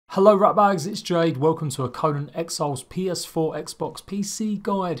Hello ratbags, it's Jade. Welcome to a Conan Exiles PS4 Xbox PC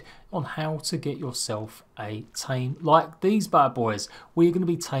guide on how to get yourself a tame like these bad boys. We're going to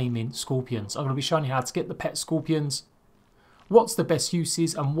be taming scorpions. I'm going to be showing you how to get the pet scorpions, what's the best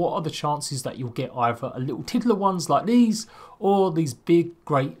uses, and what are the chances that you'll get either a little tiddler ones like these or these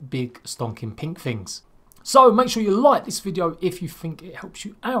great big stonking pink things. So make sure you like this video if you think it helps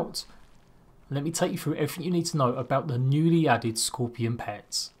you out. Let me take you through everything you need to know about the newly added scorpion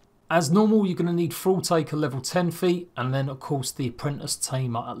pets. As normal, you're going to need Thrall Taker level 10 feet, and then of course the Apprentice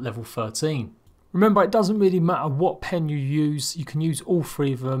Tamer at level 13. Remember, it doesn't really matter what pen you use, you can use all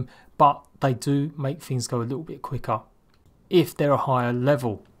three of them, but they do make things go a little bit quicker if they're a higher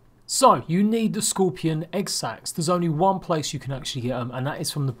level. So you need the Scorpion egg sacs. There's only one place you can actually get them, and that is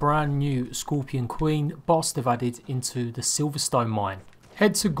from the brand new Scorpion Queen boss they've added into the Silverstone mine.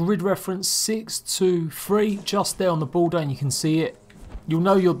 Head to grid reference 623, just there on the border, and you can see it. You'll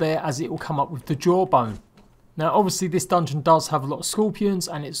know you're there as it will come up with the jawbone. Now obviously this dungeon does have a lot of scorpions,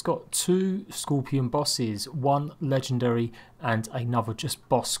 and it's got two scorpion bosses, one legendary and another just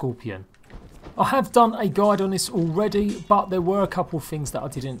boss scorpion. I have done a guide on this already, but there were a couple of things that I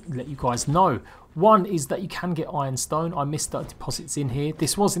didn't let you guys know. One is that you can get ironstone. I missed the deposits in here.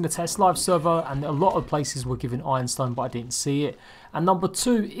 This was in the test live server and a lot of places were giving ironstone, but I didn't see it. And number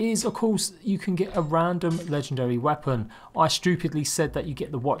two is, of course, you can get a random legendary weapon. I stupidly said that you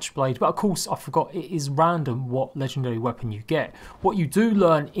get the watch blade, but of course I forgot it is random what legendary weapon you get. What you do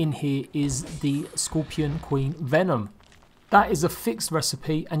learn in here is the Scorpion Queen Venom. That is a fixed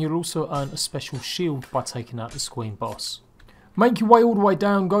recipe, and you'll also earn a special shield by taking out the Queen boss. Make your way all the way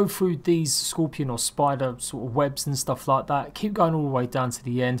down, go through these scorpion or spider sort of webs and stuff like that. Keep going all the way down to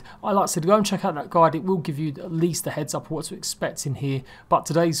the end. I like I said, go and check out that guide. It will give you at least a heads up of what to expect in here. But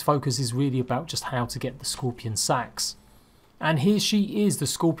today's focus is really about just how to get the scorpion sacs. And here she is, the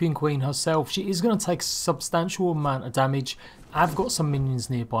Scorpion Queen herself. She is going to take a substantial amount of damage. I've got some minions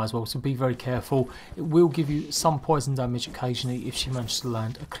nearby as well, so be very careful. It will give you some poison damage occasionally if she manages to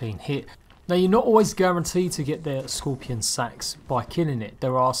land a clean hit. Now, you're not always guaranteed to get their scorpion sacs by killing it.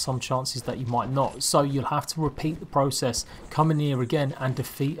 There are some chances that you might not, so you'll have to repeat the process, come in here again and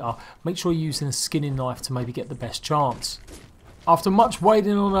defeat her. Make sure you're using a skinning knife to maybe get the best chance. After much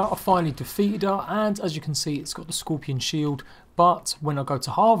waiting on her, I finally defeated her, and as you can see, it's got the scorpion shield, but when I go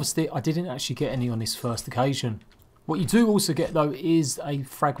to harvest it, I didn't actually get any on this first occasion. What you do also get though is a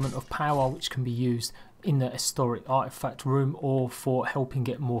fragment of power, which can be used in the historic artifact room or for helping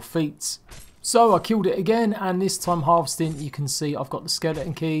get more feats. So I killed it again, and this time harvesting, you can see I've got the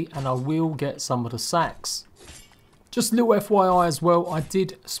skeleton key and I will get some of the sacs. Just a little FYI as well, I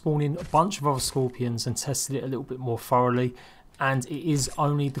did spawn in a bunch of other scorpions and tested it a little bit more thoroughly, and it is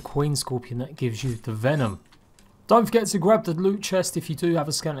only the Queen Scorpion that gives you the venom. Don't forget to grab the loot chest if you do have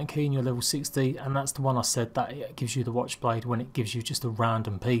a skeleton key and you're level 60, and that's the one I said that it gives you the watch blade when it gives you just a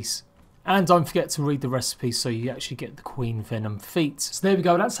random piece. And don't forget to read the recipe so you actually get the Queen Venom feat. So there we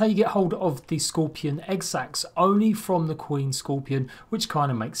go, that's how you get hold of the Scorpion egg sacs, only from the Queen Scorpion, which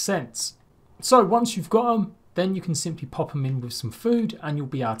kind of makes sense. So once you've got them, then you can simply pop them in with some food and you'll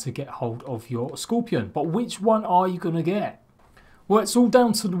be able to get hold of your scorpion. But which one are you going to get? Well, it's all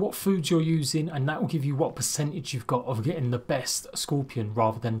down to what foods you're using, and that will give you what percentage you've got of getting the best scorpion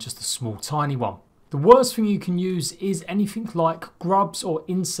rather than just a small tiny one. The worst thing you can use is anything like grubs or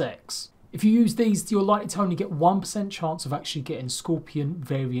insects. If you use these, you're likely to only get 1% chance of actually getting Scorpion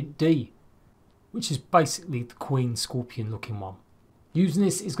Variant D, which is basically the Queen Scorpion looking one. Using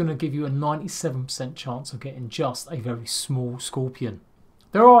this is going to give you a 97% chance of getting just a very small scorpion.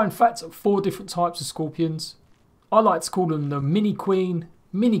 There are in fact 4 different types of scorpions. I like to call them the Mini Queen,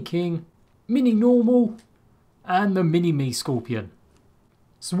 Mini King, Mini Normal, and the Mini Me Scorpion.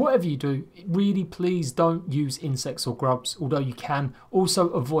 So whatever you do, really please don't use insects or grubs, although you can also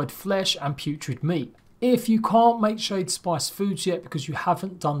avoid flesh and putrid meat. If you can't make Shade Spice foods yet because you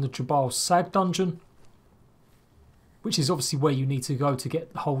haven't done the Jabal Sag dungeon, which is obviously where you need to go to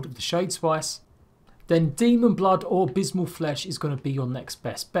get hold of the Shade Spice, then Demon Blood or Abysmal Flesh is going to be your next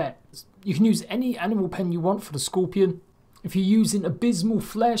best bet. You can use any animal pen you want for the scorpion. If you're using Abysmal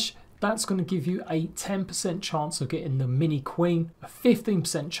Flesh, that's going to give you a 10% chance of getting the Mini Queen, a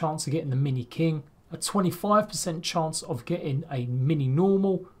 15% chance of getting the Mini King, a 25% chance of getting a Mini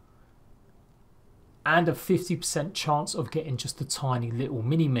Normal, and a 50% chance of getting just a tiny little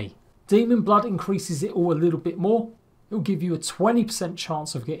Mini Me. Demon Blood increases it all a little bit more. It will give you a 20%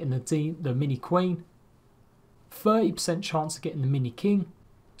 chance of getting the Mini Queen, 30% chance of getting the Mini King,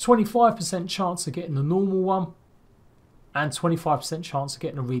 25% chance of getting the normal one, and 25% chance of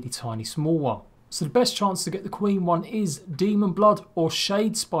getting a really tiny small one. So the best chance to get the Queen one is Demon Blood or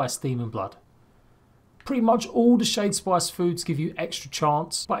Shade Spice Demon Blood. Pretty much all the Shade Spice foods give you extra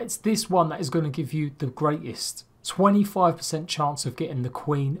chance, but it's this one that is going to give you the greatest. 25% chance of getting the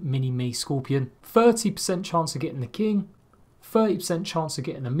Queen Mini-Me Scorpion, 30% chance of getting the King, 30% chance of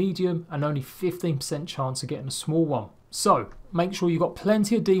getting the medium, and only 15% chance of getting a small one. So make sure you've got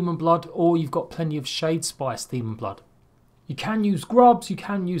plenty of Demon Blood or you've got plenty of Shade Spice Demon Blood. You can use grubs, you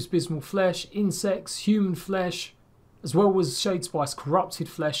can use abysmal flesh, insects, human flesh, as well as Shade Spice corrupted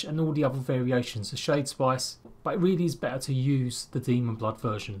flesh and all the other variations of Shade Spice, but it really is better to use the Demon Blood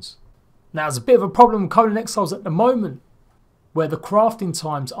versions. Now there's a bit of a problem with Conan Exiles at the moment, where the crafting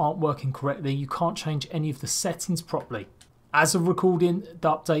times aren't working correctly. You can't change any of the settings properly. As of recording, the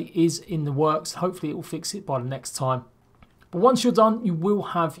update is in the works. Hopefully it will fix it by the next time. But once you're done, you will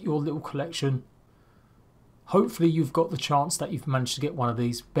have your little collection. Hopefully you've got the chance that you've managed to get one of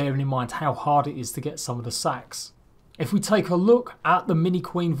these, bearing in mind how hard it is to get some of the sacs. If we take a look at the Mini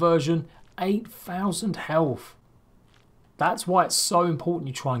Queen version, 8,000 health. That's why it's so important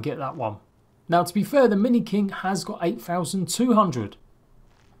you try and get that one. Now to be fair, the Mini King has got 8,200.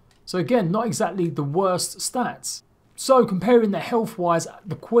 So again, not exactly the worst stats. So comparing their health wise,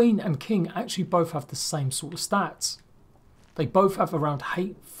 the Queen and King actually both have the same sort of stats. They both have around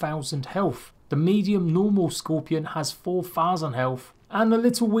 8,000 health. The medium normal Scorpion has 4,000 health. And the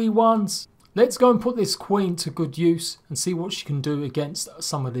little wee ones. Let's go and put this Queen to good use and see what she can do against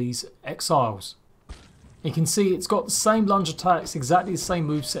some of these exiles. You can see it's got the same lunge attacks, exactly the same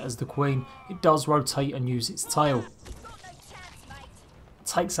moveset as the Queen. It does rotate and use its tail. It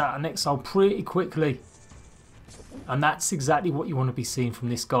takes out an exile pretty quickly. And that's exactly what you want to be seeing from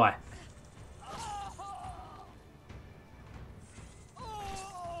this guy.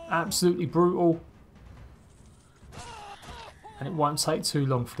 Absolutely brutal. And it won't take too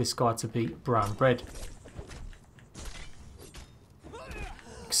long for this guy to beat brown bread. You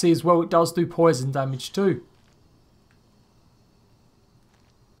can see as well it does do poison damage too.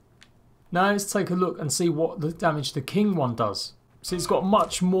 Now let's take a look and see what the damage the King one does. So it's got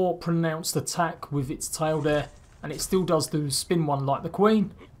much more pronounced attack with its tail there, and it still does do the spin one like the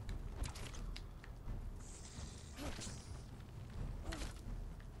Queen.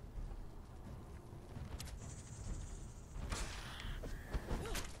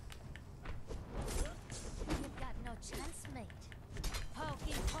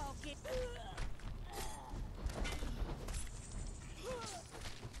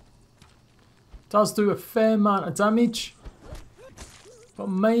 Does do a fair amount of damage, but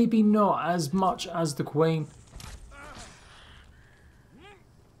maybe not as much as the Queen.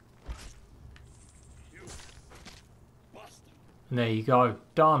 And there you go,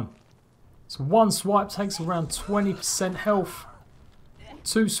 done. So one swipe takes around 20% health,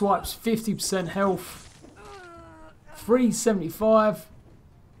 2 swipes 50% health, 3 75,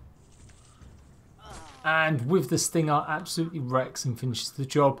 and with the stinger absolutely wrecks and finishes the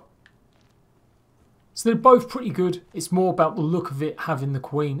job. So they're both pretty good. It's more about the look of it having the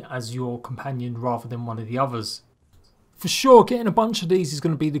Queen as your companion rather than one of the others. For sure, getting a bunch of these is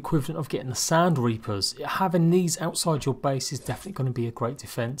going to be the equivalent of getting the Sand Reapers. Having these outside your base is definitely going to be a great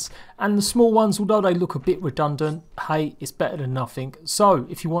defence. And the small ones, although they look a bit redundant, hey, it's better than nothing. So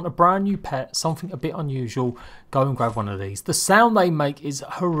if you want a brand new pet, something a bit unusual, go and grab one of these. The sound they make is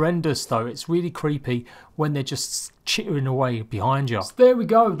horrendous though. It's really creepy when they're just chittering away behind you. So there we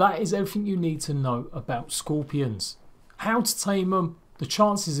go. That is everything you need to know about Scorpions. How to tame them, the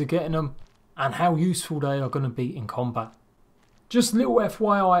chances of getting them, and how useful they are going to be in combat. Just a little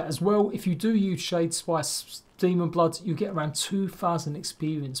FYI as well, if you do use Shade Spice Demon Blood, you get around 2,000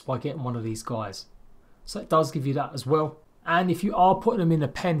 experience by getting one of these guys. So it does give you that as well. And if you are putting them in a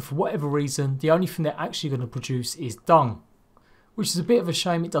pen for whatever reason, the only thing they're actually going to produce is dung, which is a bit of a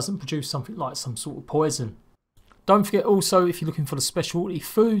shame it doesn't produce something like some sort of poison. Don't forget also, if you're looking for the specialty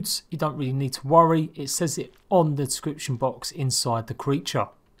foods, you don't really need to worry. It says it on the description box inside the creature.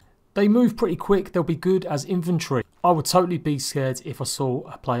 They move pretty quick, they'll be good as inventory. I would totally be scared if I saw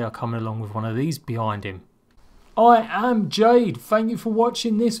a player coming along with one of these behind him. I am Jade, thank you for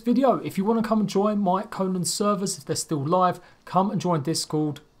watching this video. If you want to come and join my Conan servers, if they're still live, come and join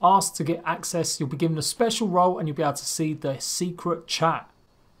Discord. Ask to get access, you'll be given a special role and you'll be able to see the secret chat.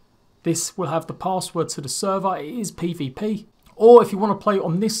 This will have the password to the server, it is PvP. Or if you want to play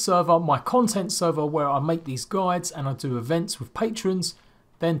on this server, my content server where I make these guides and I do events with patrons,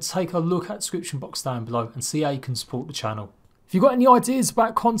 then take a look at the description box down below and see how you can support the channel. If you've got any ideas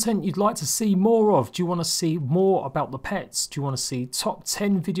about content you'd like to see more of, do you want to see more about the pets? Do you want to see top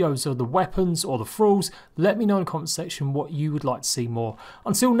 10 videos of the weapons or the thralls? Let me know in the comment section what you would like to see more.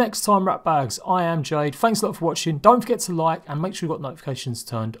 Until next time, rat bags, I am Jade. Thanks a lot for watching. Don't forget to like and make sure you've got notifications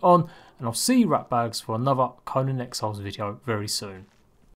turned on. And I'll see you rat bags for another Conan Exiles video very soon.